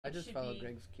I just follow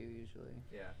Greg's cue usually.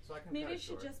 Yeah, so I can. Maybe it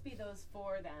should just be those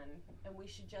four then, and we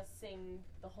should just sing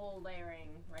the whole layering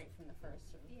right from the first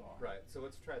of the four. Right. So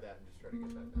let's try that and just try to get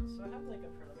that done. So I have like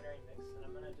a preliminary mix, and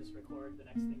I'm gonna just record the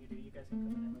next thing you do. You guys can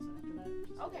come in and listen after that.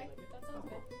 Just Okay, like that sounds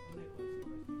good.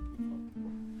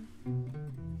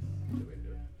 Good way to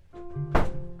do it.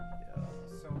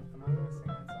 So am I gonna sing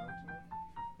that song tonight?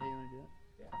 Yeah, you wanna do it?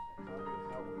 Yeah.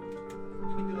 How would you do that?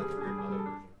 You can do like a weird other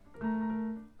version.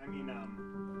 I mean,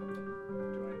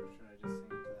 should I just sing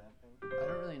to that thing? I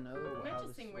don't really know We might how just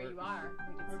this sing where works. you are.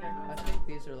 We can Okay. see how I it's think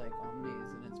these are like omnis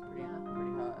and it's pretty hot.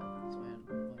 That's my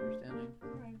understanding.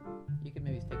 Alright. You can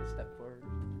maybe take a step forward.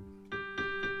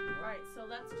 Alright, so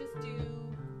let's just do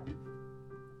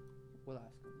We'll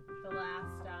ask them. the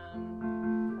last,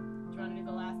 do you want to do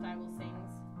the last I Will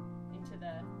Sings into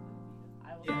the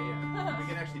I Will Yeah. We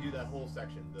can actually do that whole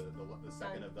section, the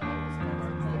second of the I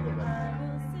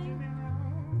Will Sing.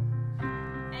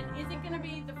 And is it going to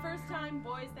be the first time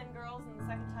boys then girls and the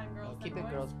second time girls then Keep it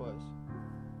boys? girls, boys.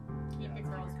 Keep it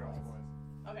girls, Girls, boys.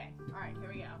 boys. Okay, alright, here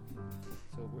we go.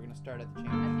 So we're gonna start at the At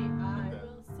chamber. the I Okay.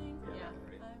 Will Sing, Yeah, yeah,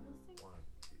 ready? I Will Sing. 1,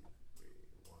 2, 3,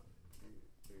 1,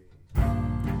 2,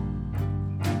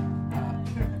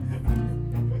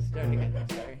 3. Start again.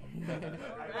 Sorry.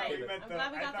 Alright, I'm glad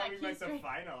we got that key the straight.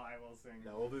 final I will sing.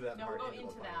 No, we'll do that No, part. we'll go into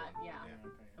into the that, final. yeah.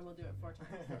 Okay. And we'll do it 4 times.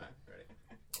 Okay, ready?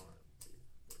 1, 2,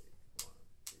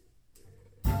 3.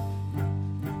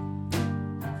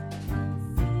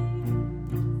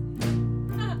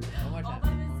 One more All time. by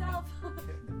myself. Do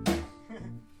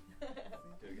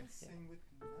it again. Sing with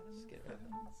Just get it.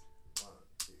 1,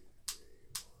 2,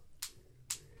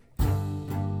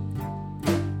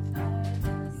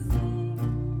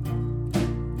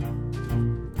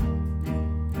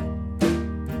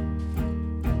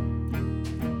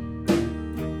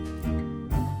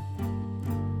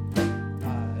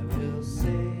 I will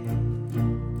sing.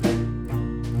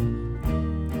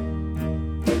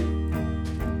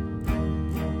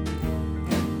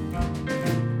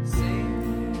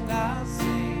 Sing, I'll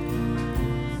sing.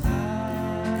 Sing,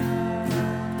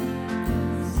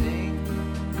 I'll sing. Sing,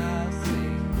 I'll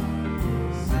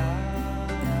sing.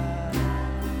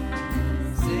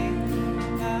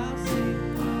 Sing, I'll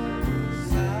sing.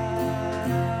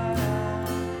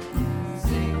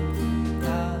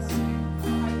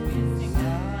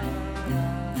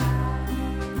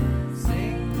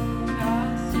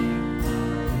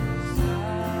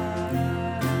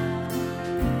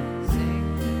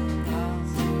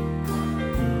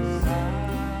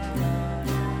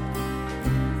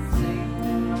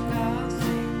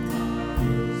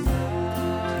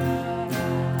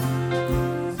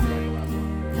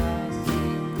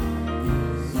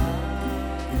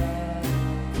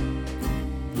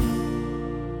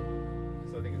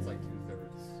 So I think it's like 2/3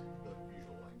 the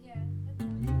usual length. Yeah, that's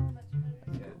much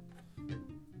better.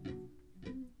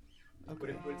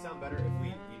 Would it sound better if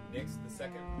we nixed the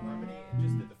second harmony and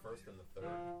just did the first and the third?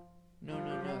 No, it's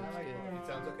good. It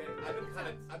sounds okay.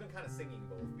 I've been kind of singing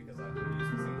both because I'm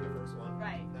used to singing the first one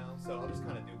Right. now, so I'll just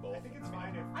kind of do both. I think it's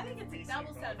fine if I think that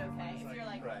will sound okay if you're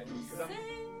like, Right. 'Cause I'm-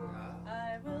 sing, Ah.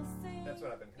 I will sing. That's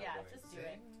what I've been kind Yeah, of doing. just do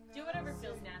it. Do whatever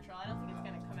feels natural. I don't think it's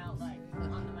gonna come out like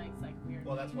on the mics like weird.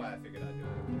 Well, that's why I figured I'd do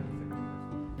it.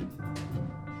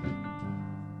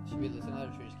 Should we listen to that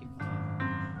or should we just keep going?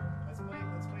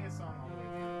 Let's play a song all the way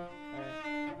through.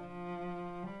 Alright.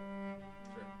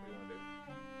 Sure. What do you want to do?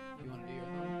 You wanna do your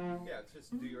thing? Yeah, just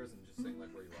do yours and just sing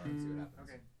like where you are and see what happens.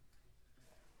 Okay.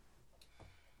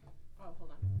 Oh,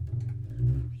 hold on.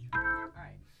 All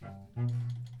right. Getting funky.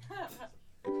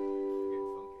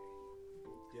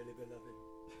 Dearly beloved.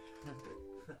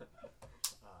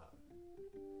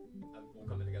 We'll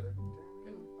come in together. Okay.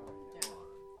 Yeah.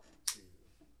 1, 2,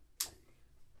 3,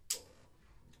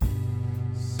 4.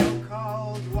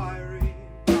 So-called wiry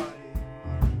body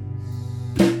parts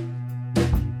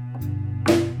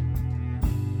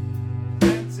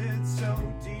planted so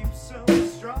deep, so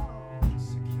strong.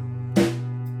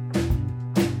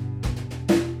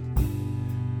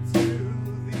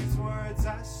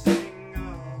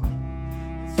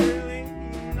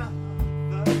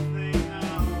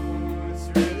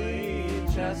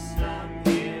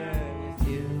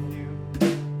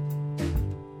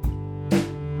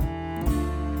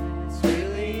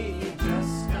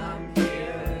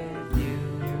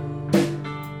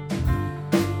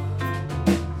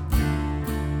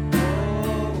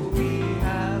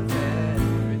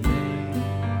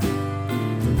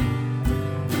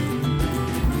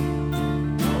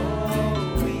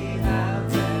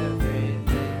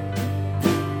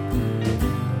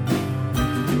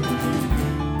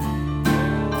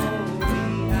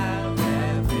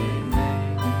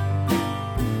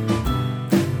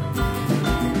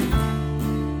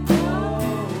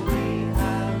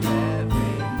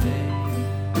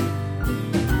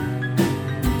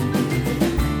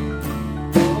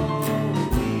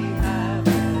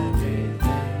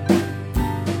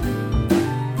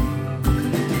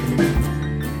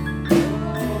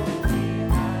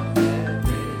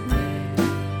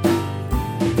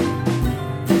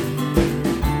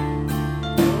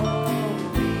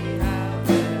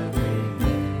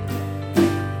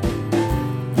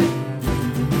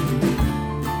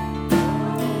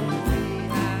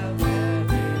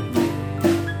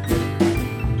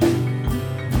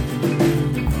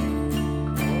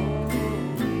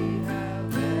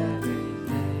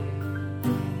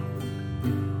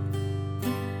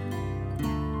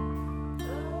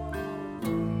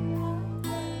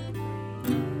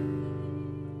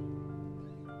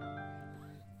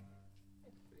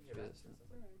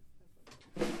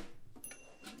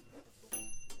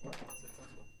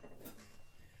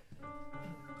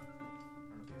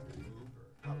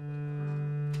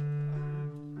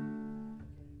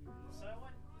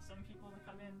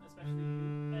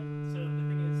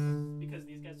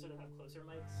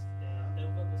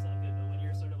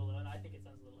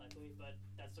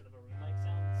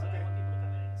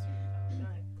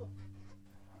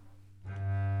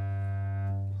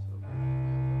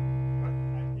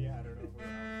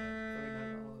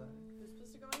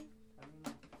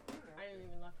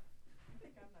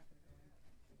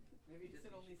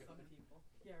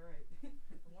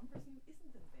 one person who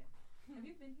isn't in the band. Have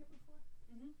you been here before?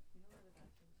 Mm-hmm. You know where the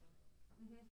bathrooms are?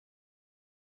 Mm-hmm.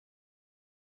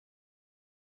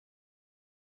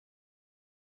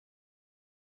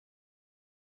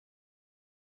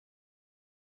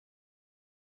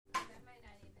 That might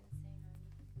not even sing on,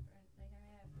 or, like I might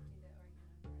have to do the organ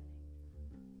on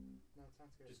running. No, it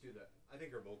sounds good. Just do that. I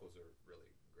think her vocals are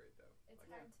really great though. It's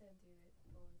Like, hard to do it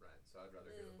both. right. So I'd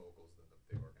rather hear the vocals than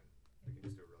the organ. We can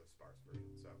just do a really sparse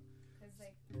version. So Cause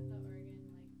like the organ,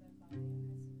 like the volume is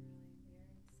really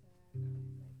weird, so I would like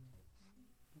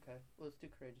to. Okay. Well, let's do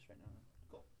Courageous right now.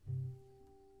 cool.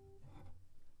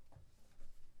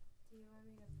 Do you want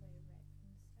me to play right from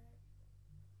the start?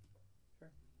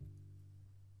 Sure.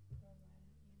 Or why don't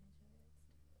you enjoy it?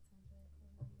 It sounds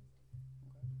really cool.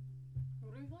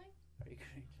 What are we playing? Are you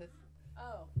courageous?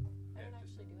 Oh, I Yeah, don't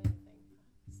just- actually do anything.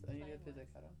 So you do Playing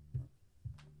pizzicato?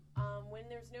 When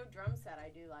there's no drum set, I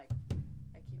do like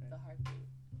I keep the heartbeat.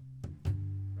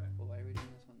 Well, why are we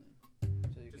doing this one then?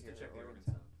 So you Just can to hear check the organ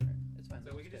sound. sound. Right. It's fine.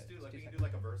 So we can just do like we can do seconds.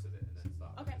 like a verse of it and then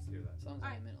stop. Okay. And just hear that. As long as it's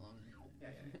Alright. a minute long. Yeah,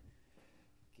 yeah, yeah.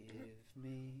 Give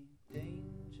me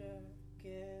danger,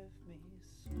 give me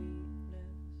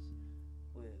sweetness.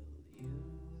 Will you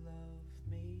love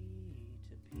me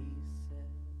to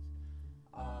pieces?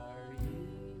 Are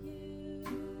you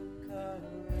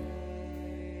courageous?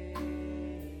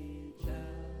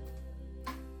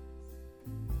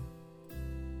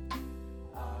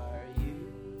 Are you?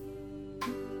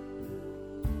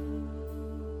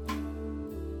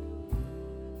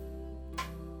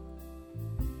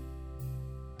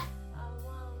 I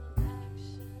want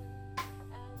action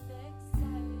and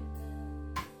excitement.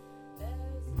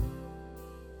 There's no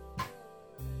need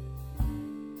for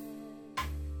refinement.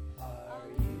 Are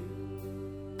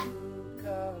you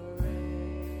courageous?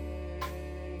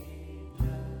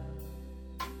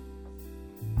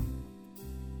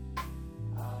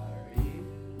 Are you?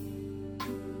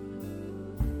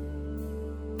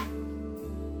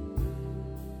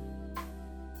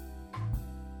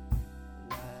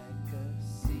 Like a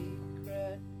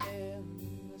secret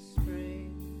in the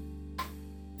spring,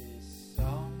 this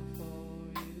song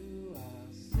for you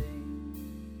I'll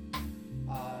sing.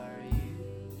 Are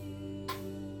you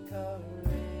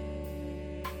courageous?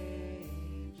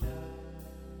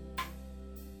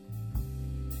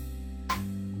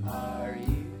 Are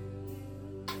you?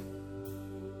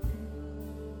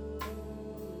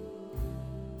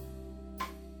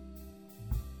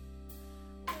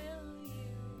 Will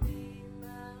you be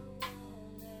my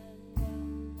one and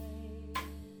only?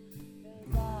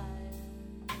 'Cause I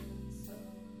am so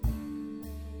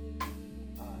lonely.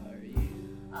 Are you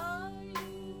Are you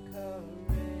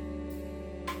courageous?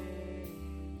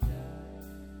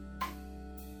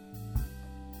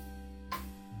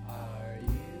 Are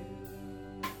you?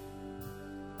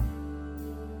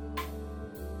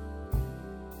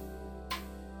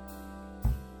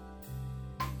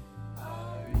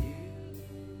 Are you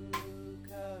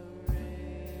courageous?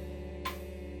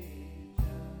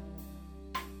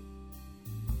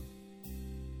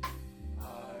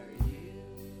 Are you?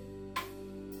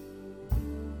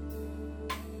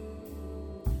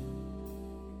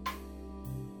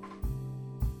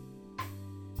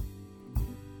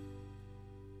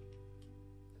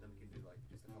 And then we can do like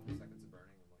just a couple seconds of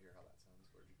burning and we'll hear how that sounds.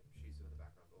 Where she's doing the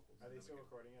background vocals. Are and they then still we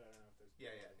can- recording it? I don't know if there's.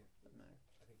 Yeah, yeah. I think Doesn't matter.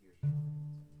 he or she.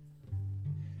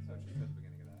 So it's just at the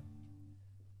beginning of that.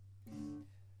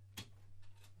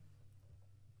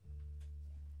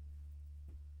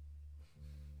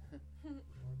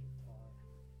 More guitar.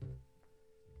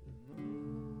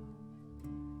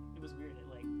 It was weird. It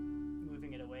like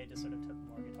moving it away just sort of took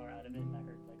more guitar out of it, and I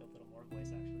heard like a little more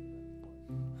voice actually than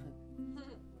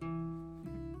before.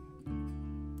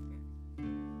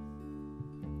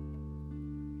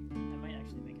 I might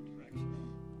actually make a direction.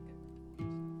 Get more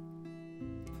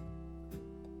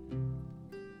voice.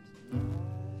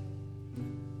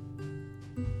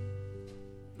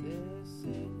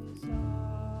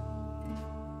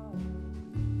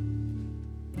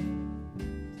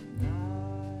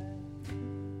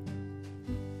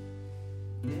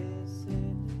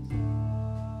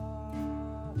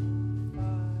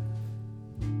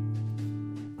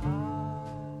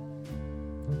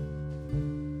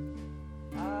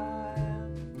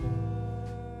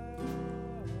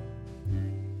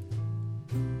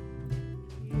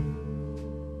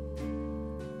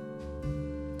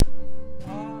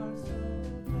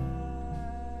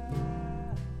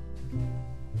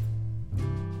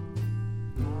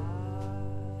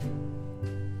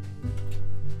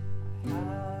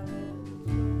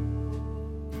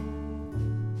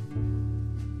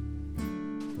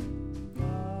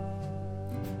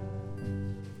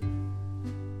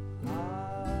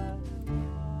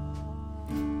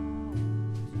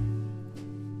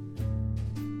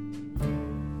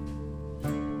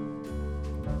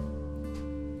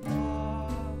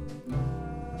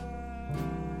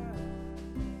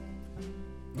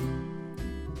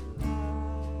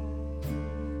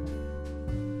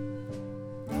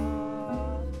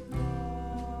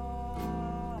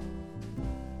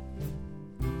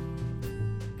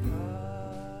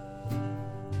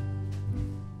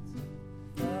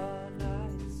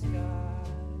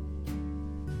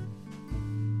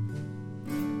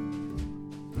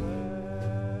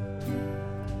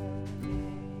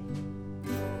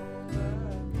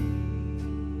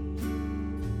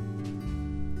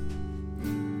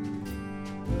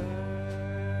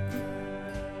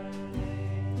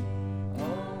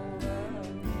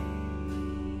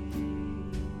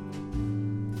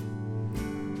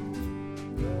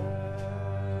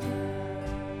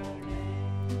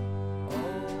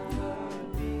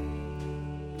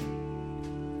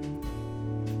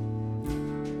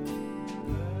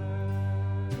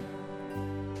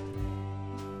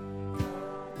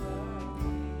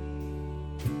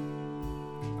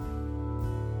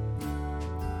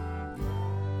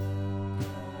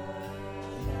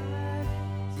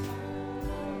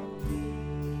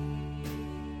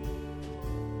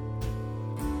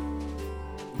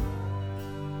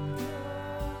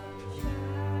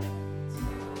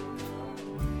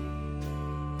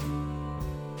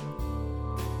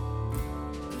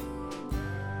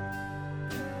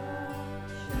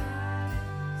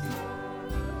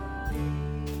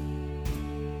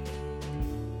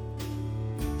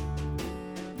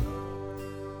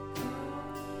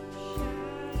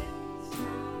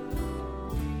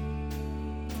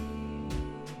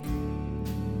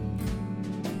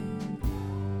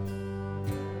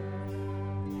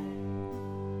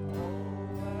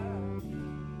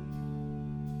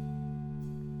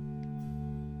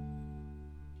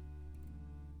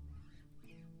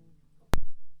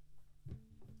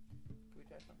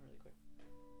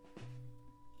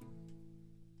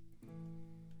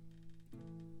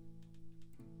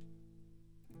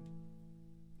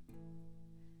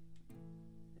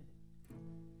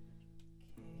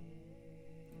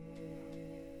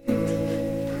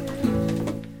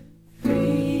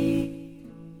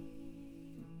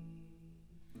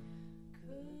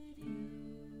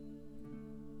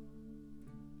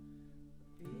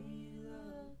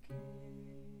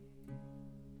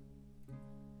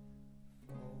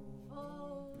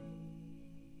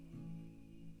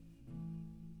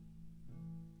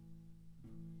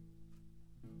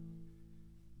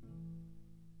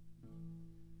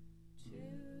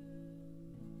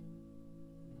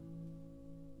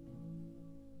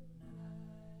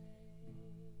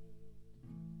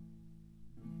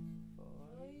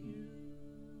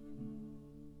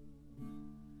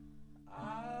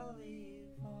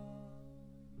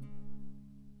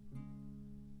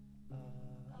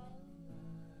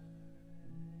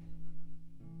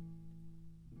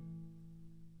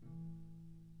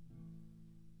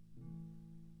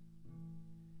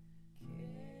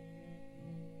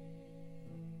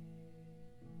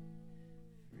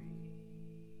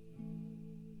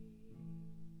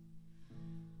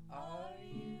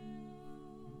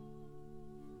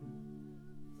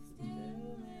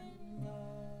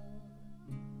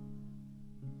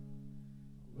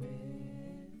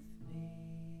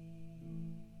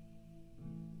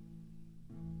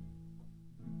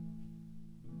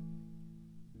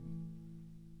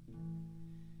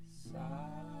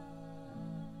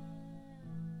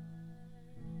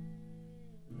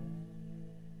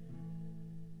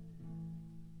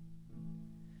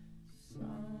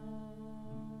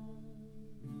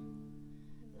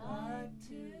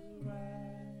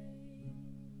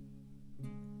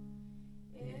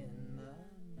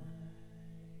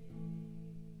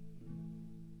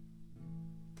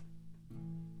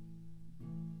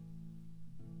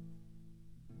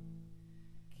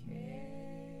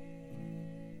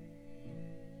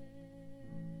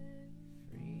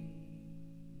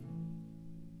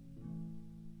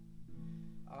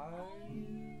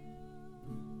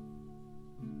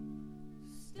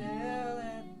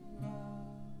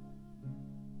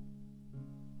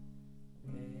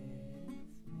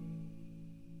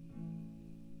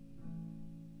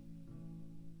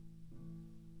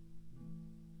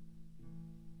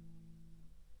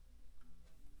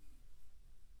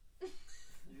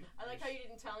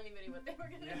 tell anybody what they were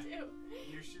gonna do.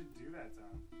 You should do that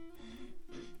song.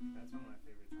 That's one of my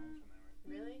favorite songs from that record.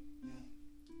 Really? Yeah.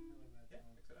 I love that Yeah,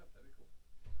 song. mix it up. That'd be cool.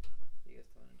 You guys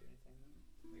don't want to do anything then?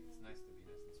 I think it's nice to be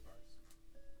nice and sparse.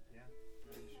 Yeah,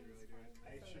 you should really do it.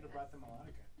 I should have brought the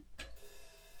melodica.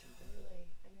 Really?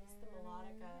 I miss the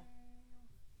melodica. Yeah,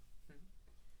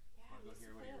 Wanna go we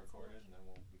hear what used to you play that so recorded, much. and then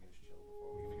we can just chill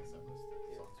before we can make a set list of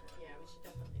songs. Yeah, we should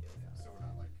definitely do it. So we're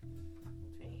not like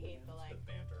I hate the like the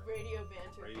banter. radio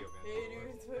banter. Radio banter. Hey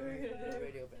dudes, what are we gonna do?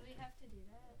 Radio Do we have to do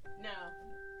that? No.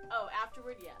 Oh,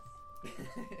 afterward, yes.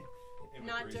 In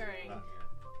Not with Breezy, during. not here.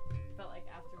 But like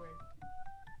afterward.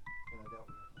 Yeah, I doubt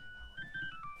we're gonna play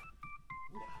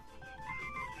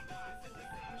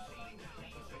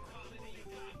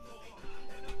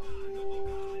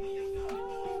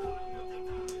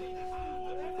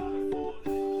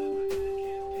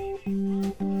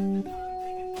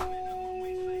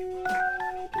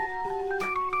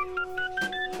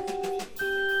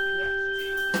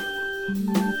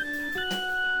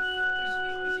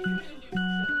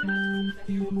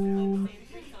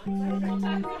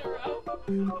an hour.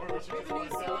 Or we should just play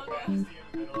so fast in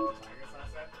the middle of the Tiger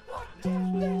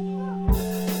Sunset.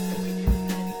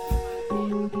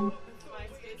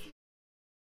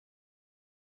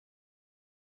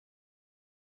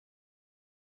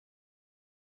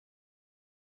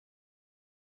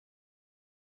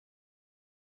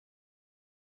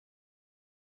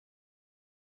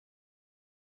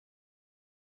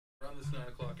 Around this 9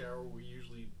 o'clock hour, we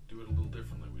usually do it a little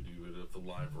differently. We do it of the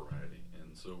live variety.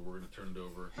 And so we're going to turn it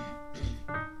over to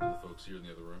the folks here in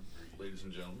the other room. Ladies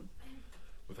and gentlemen,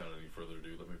 without any further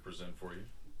ado, let me present for you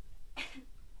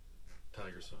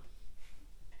Tiger Son.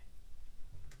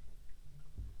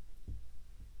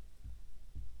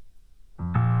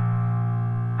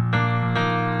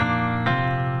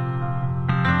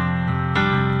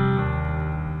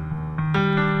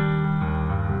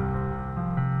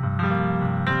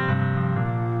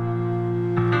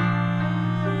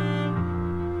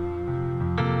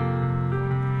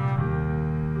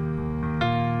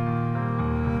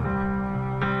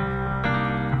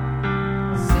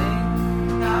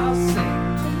 Sing, I'll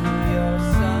sing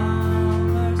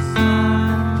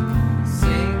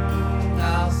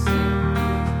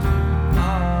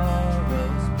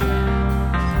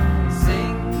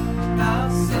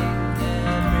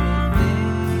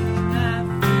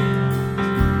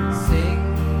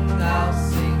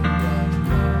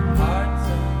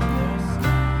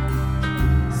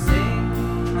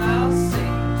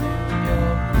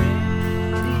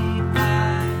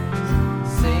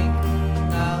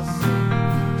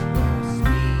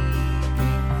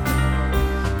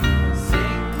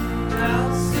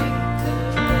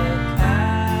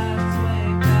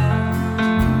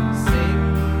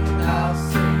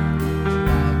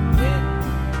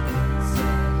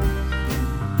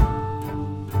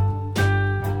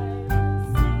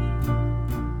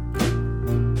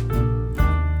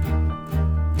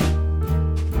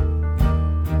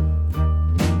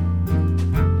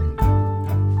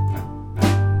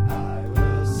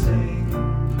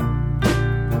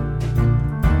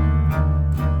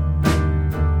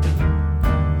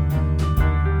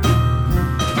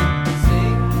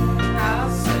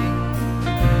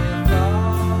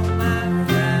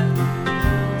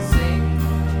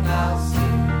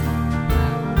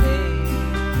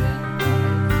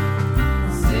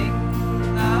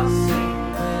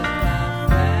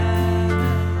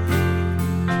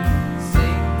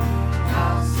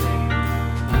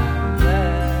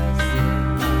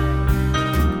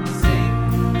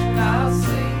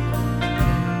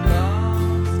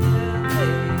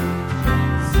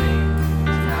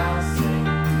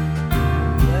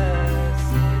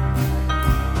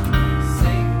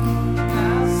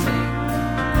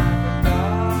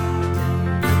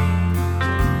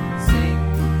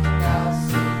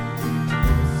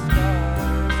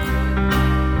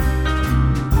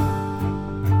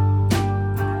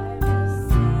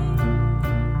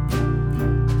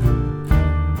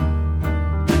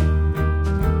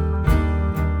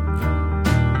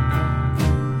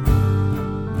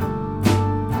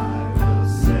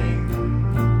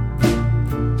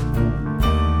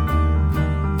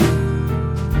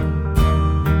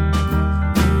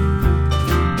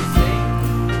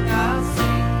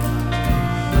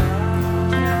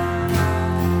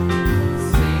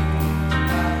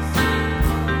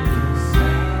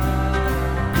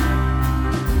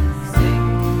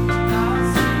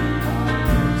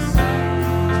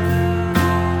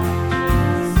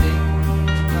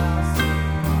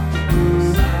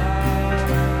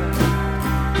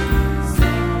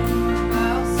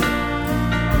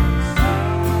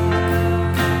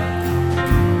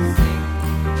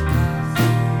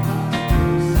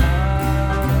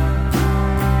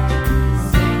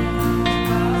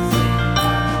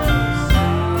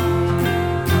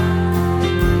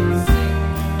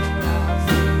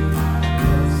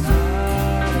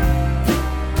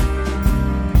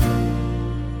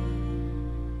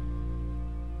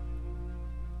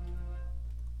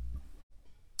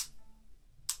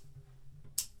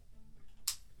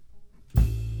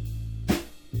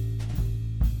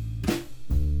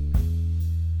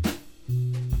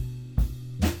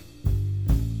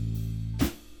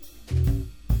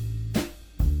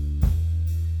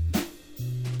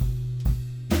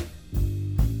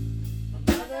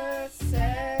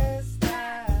says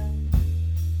that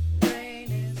rain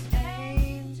is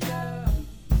angels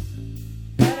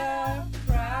that are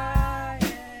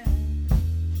crying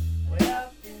way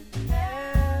up in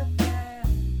heaven,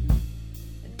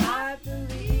 and I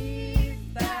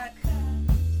believe that 'cause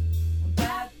when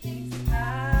bad things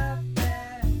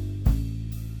happen,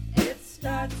 it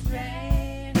starts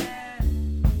raining.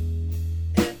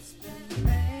 It's been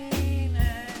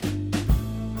raining.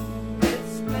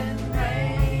 It's been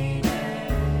raining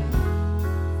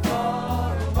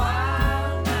for a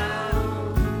while now.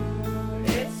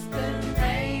 It's been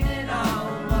raining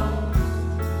almost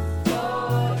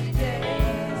 40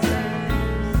 days.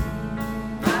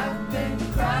 I've been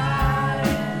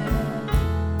crying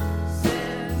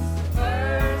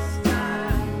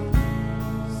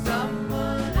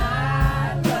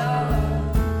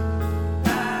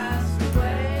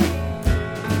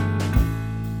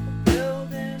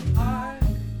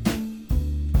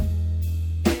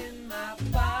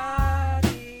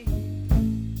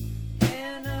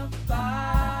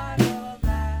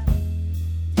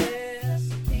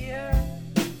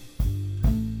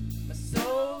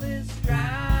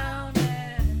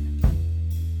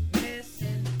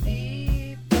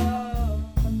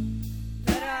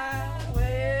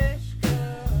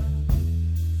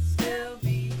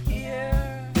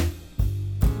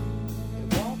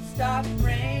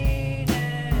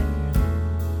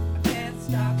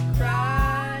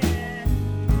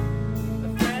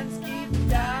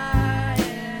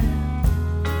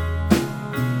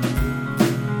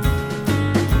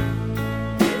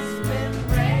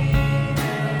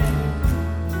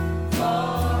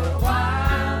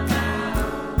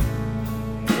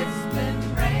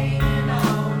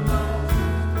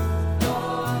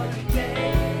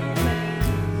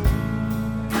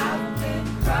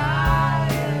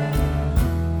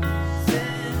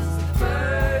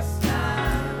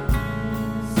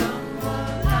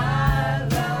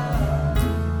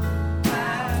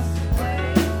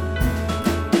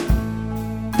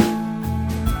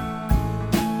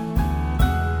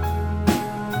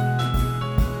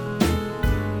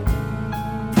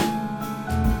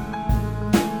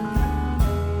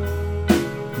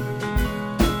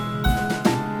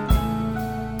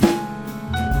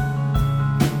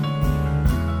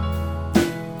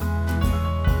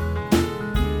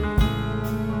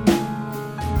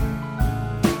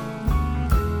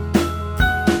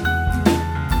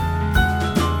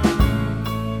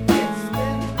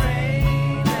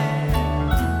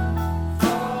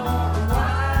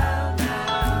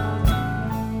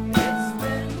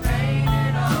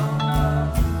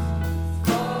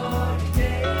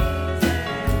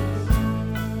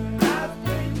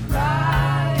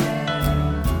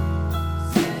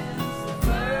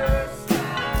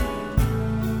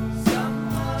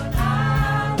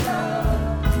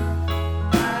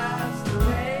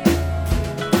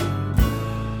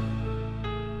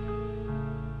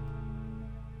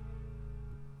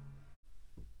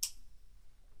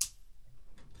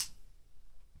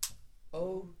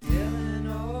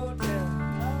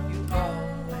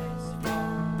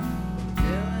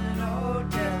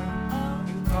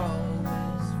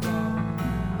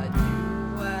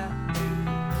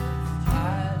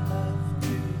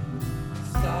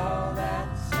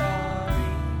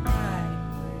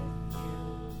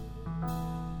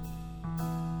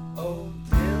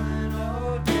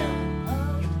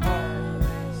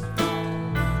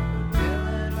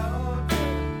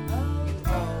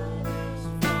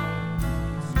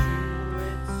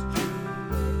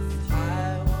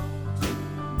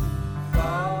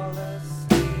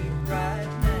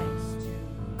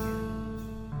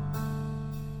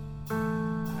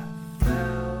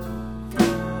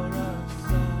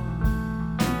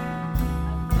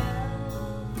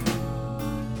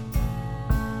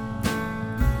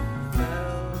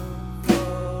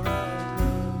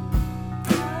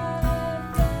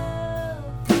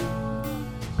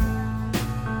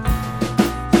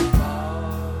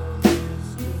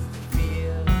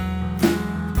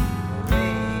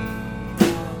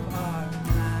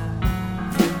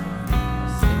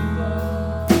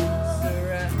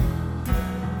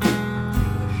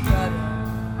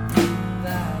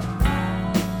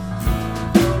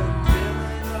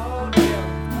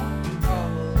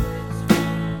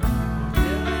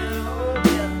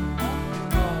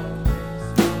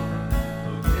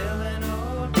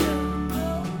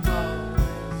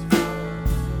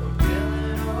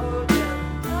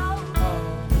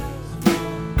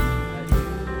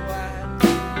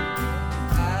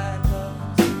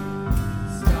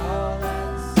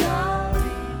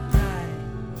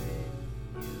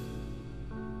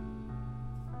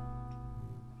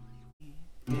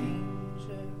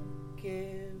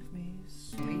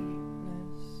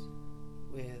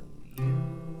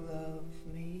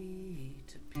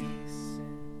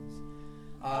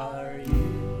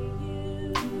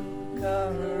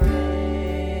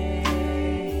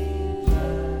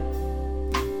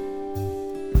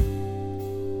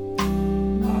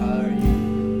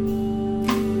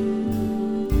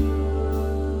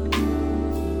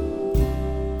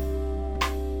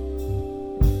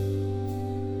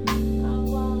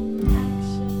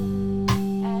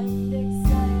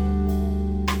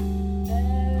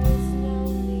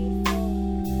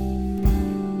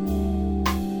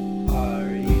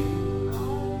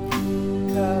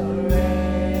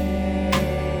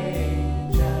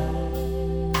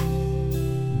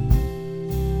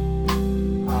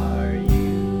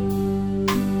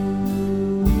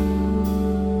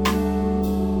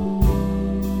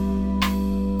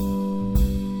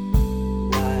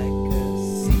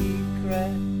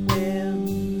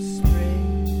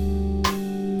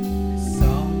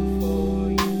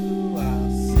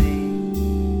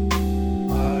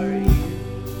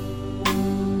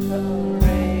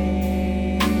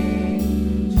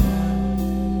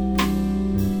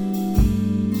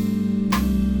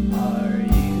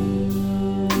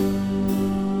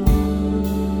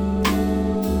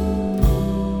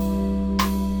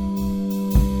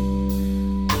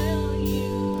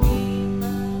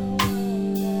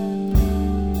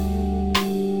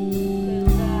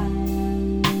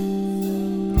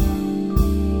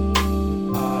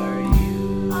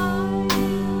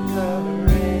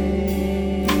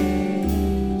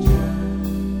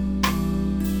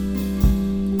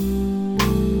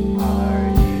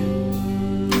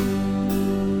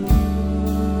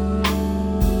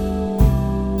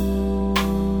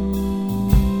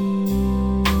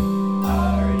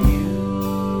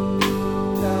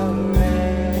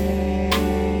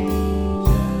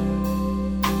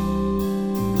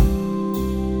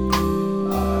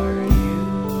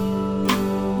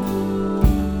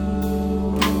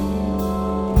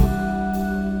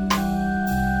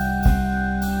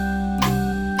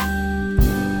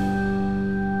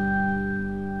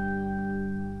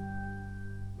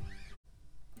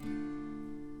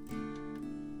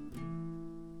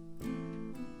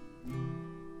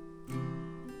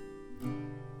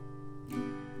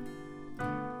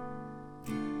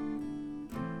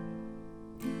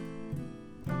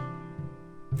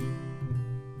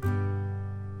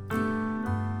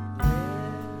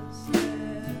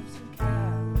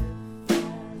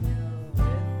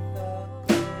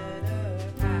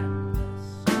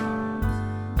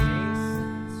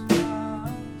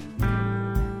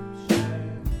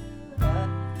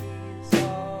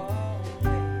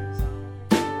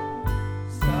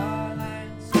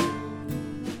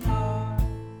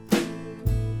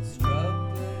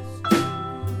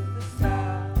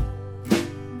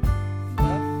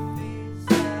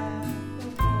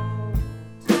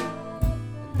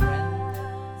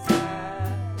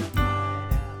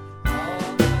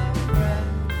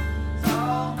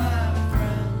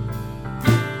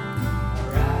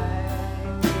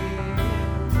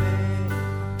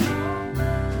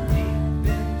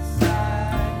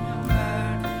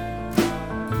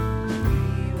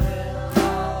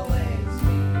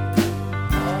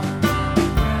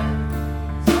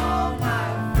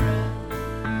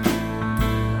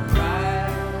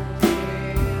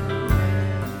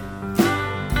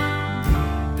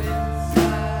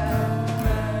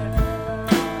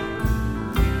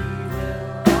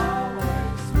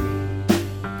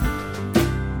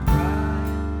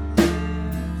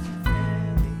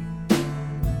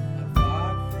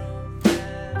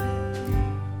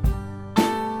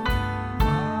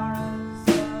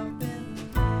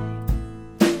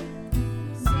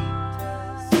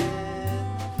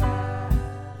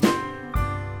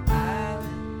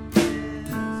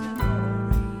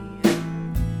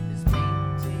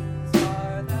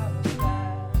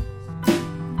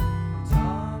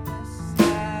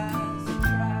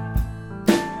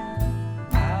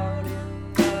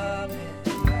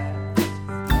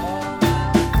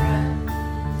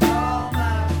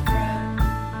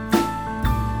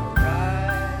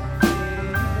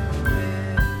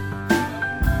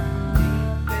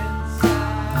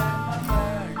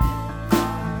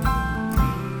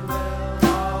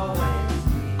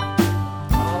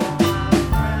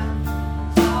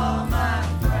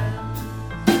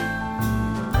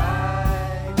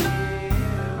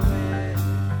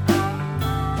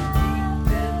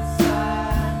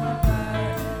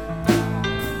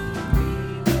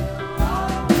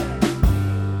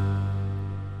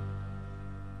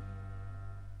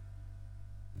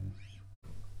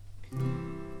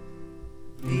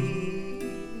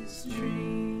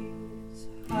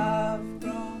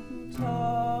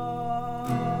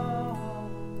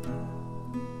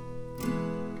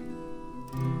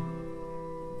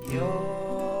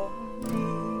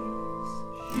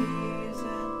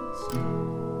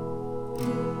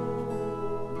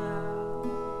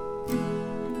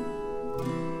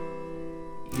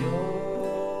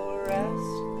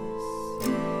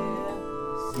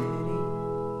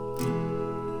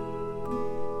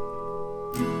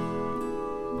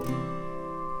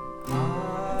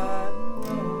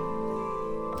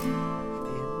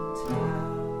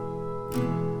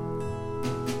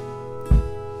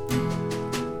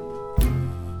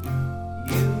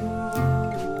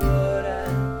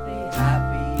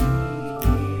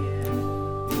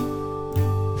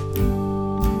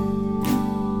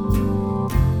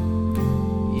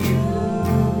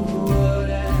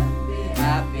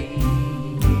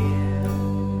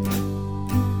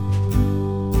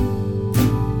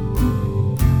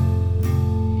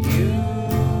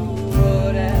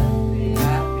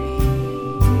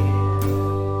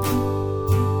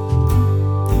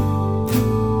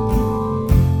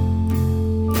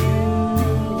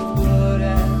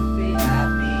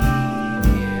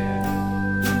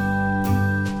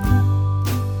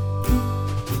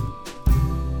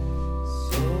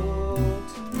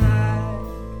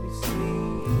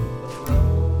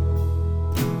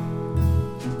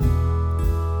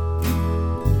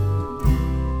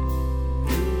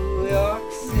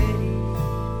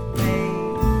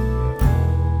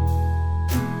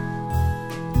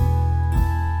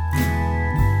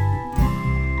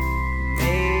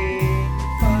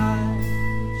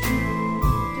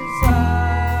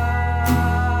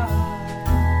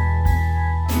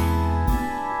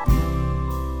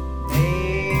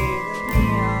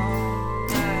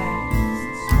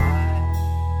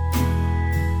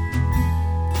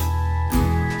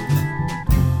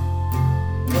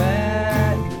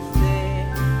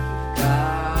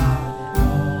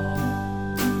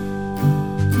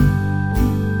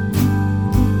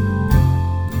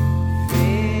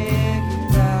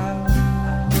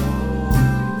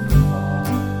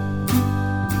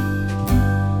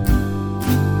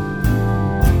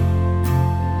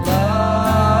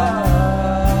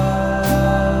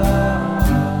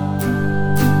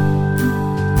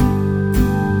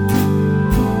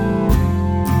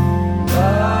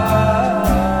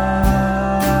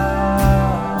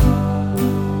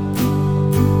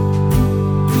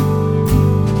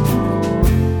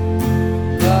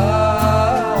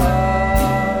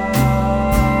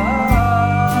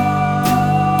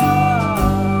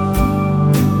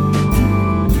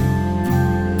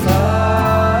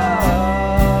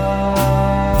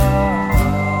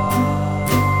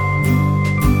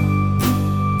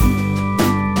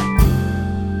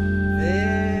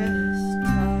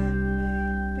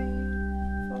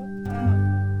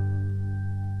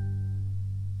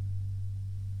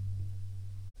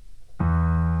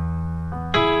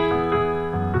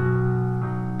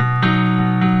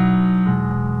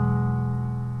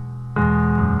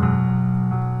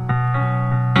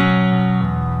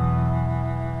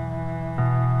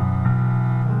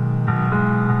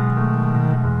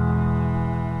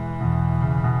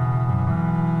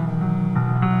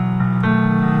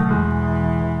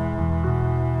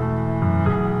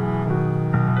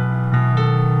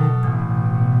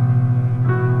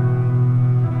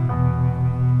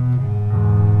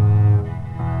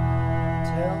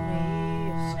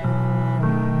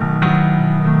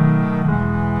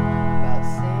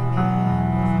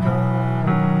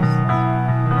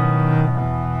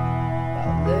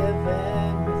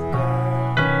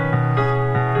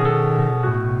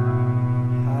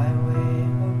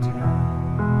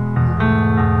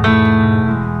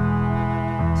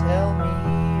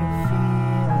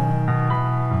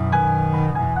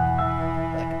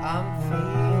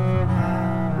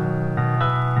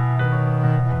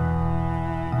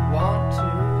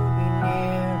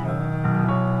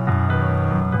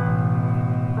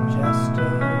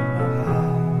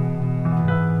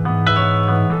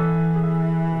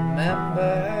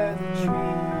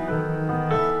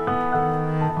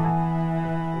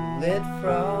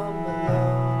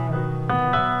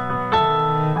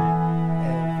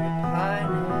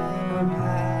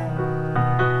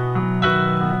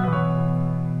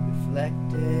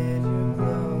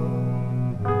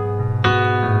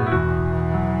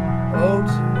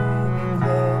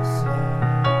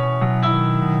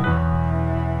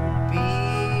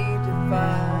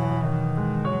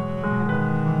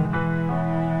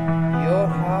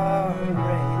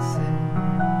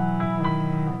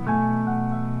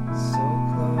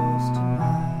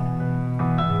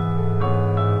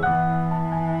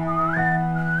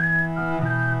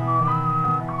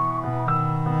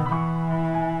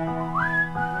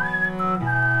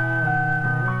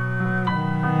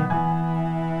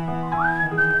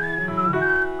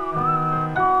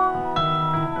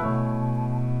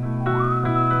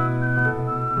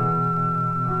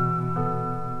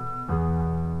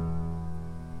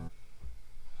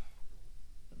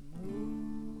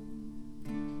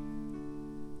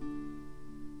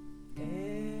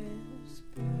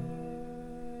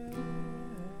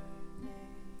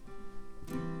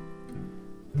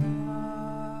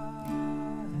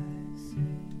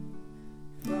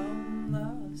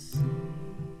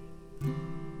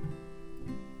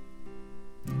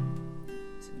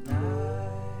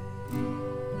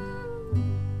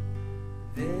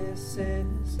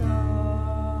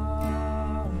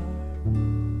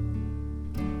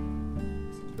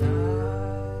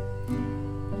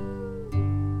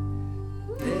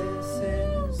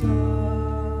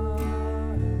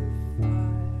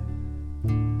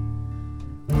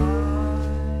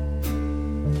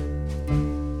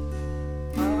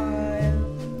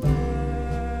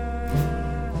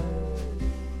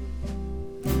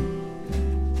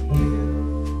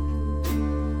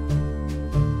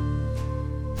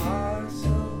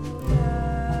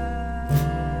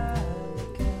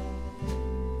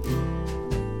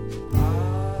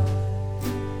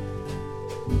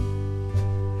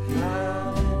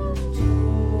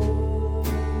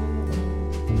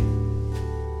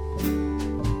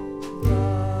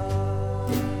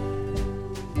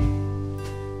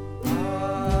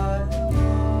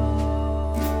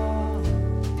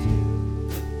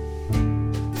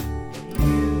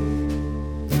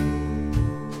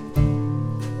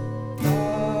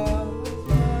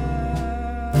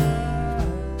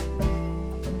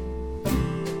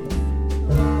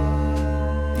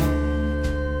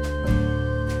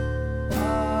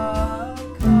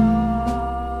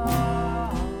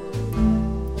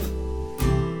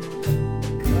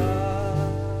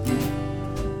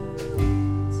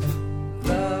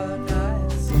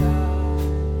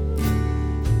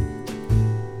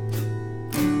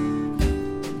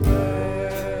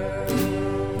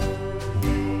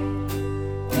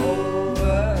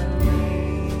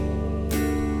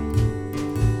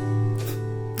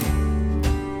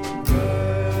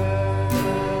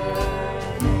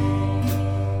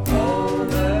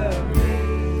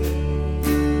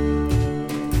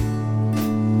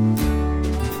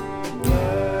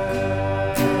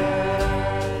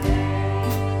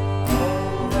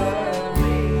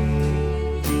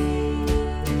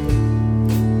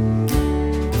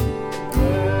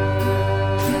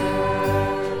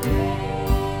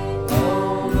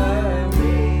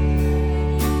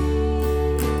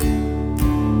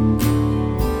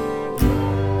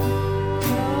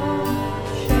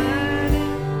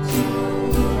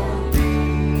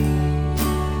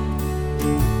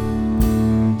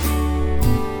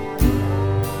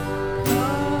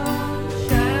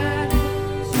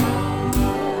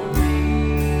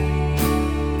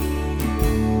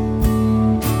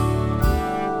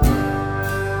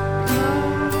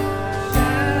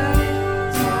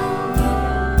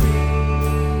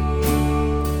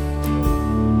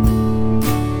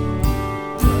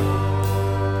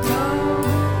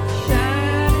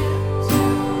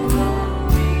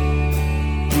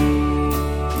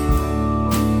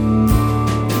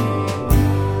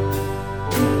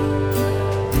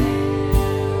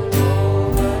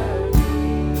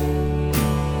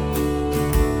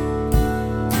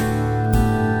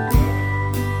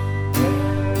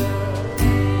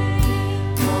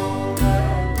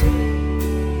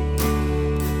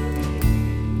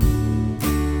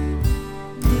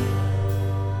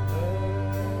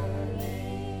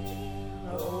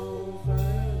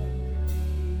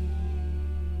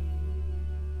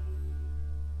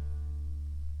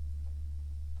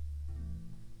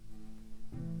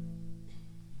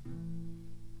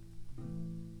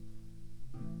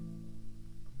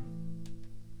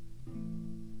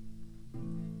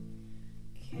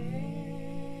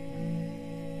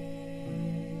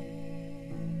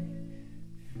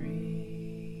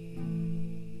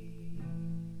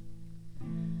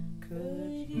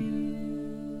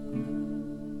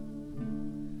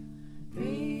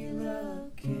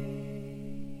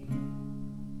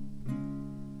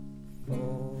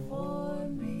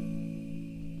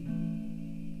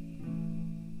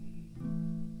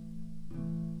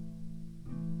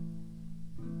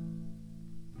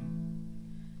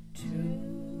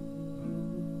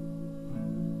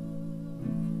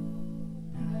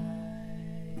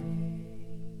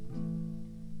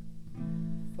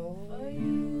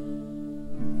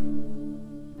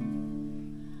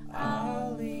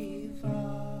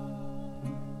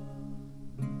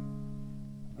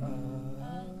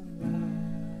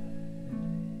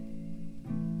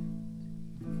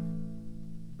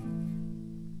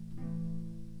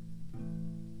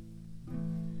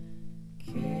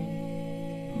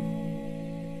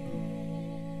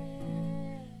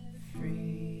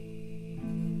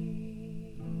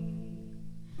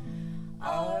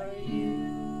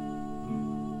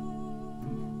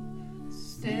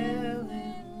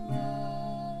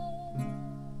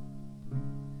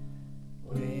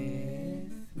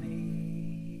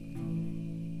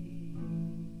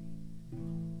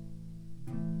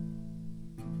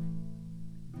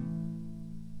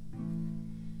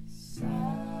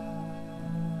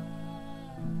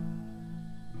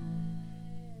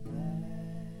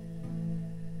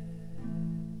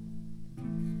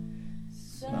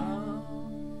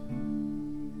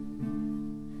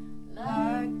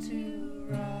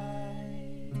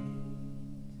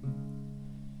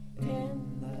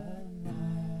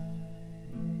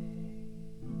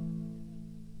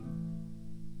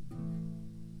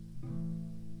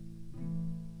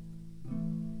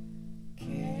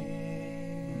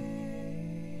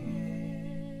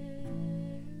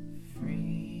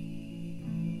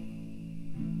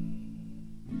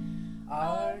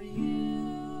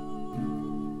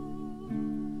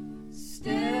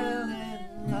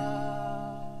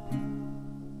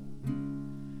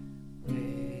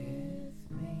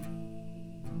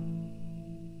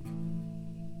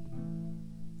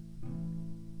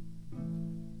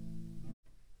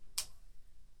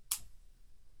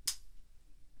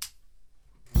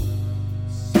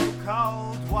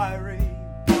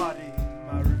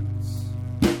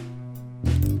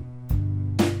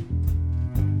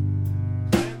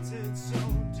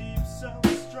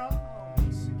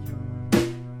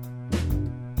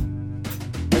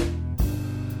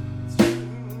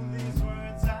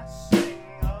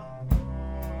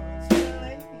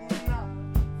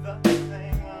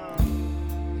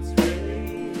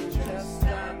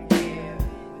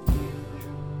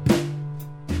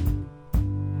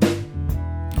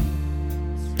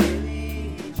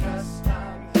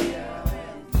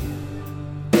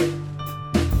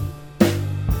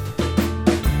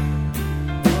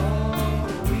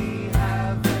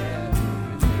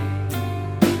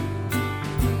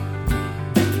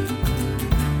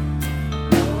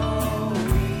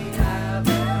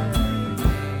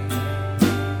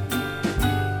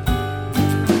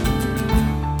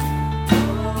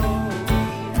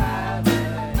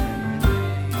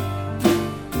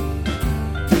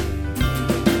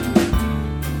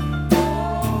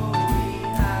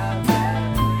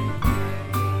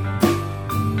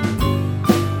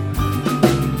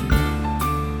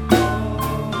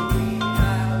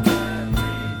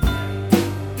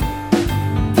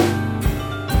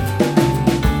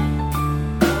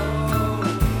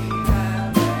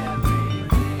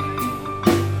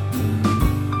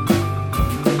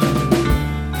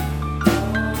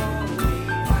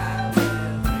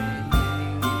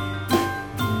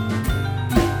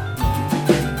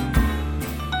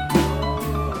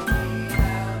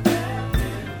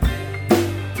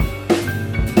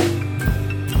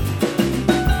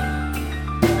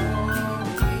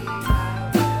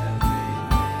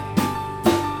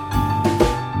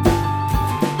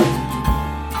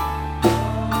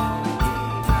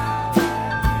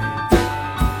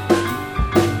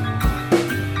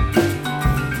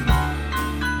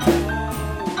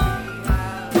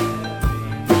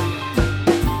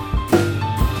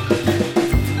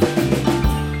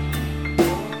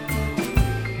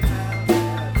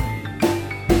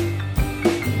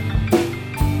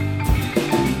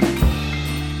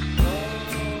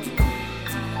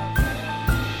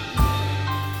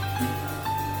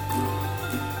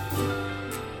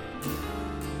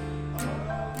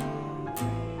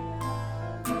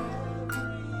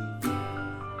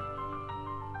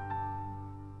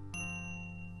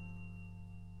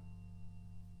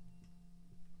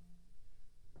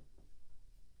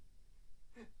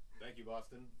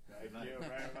Boston. Thank Good you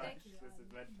night. very much. Thank you, This is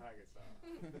Red Target song.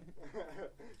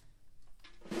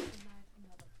 Tonight,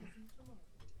 another pleasant tomorrow.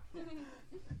 What is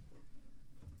it? as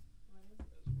well.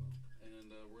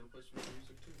 And we're gonna play some more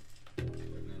music too.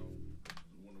 Right now,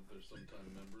 one of their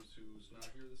sometime members who's not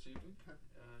here this evening.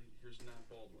 Here's Nat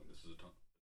Baldwin. This is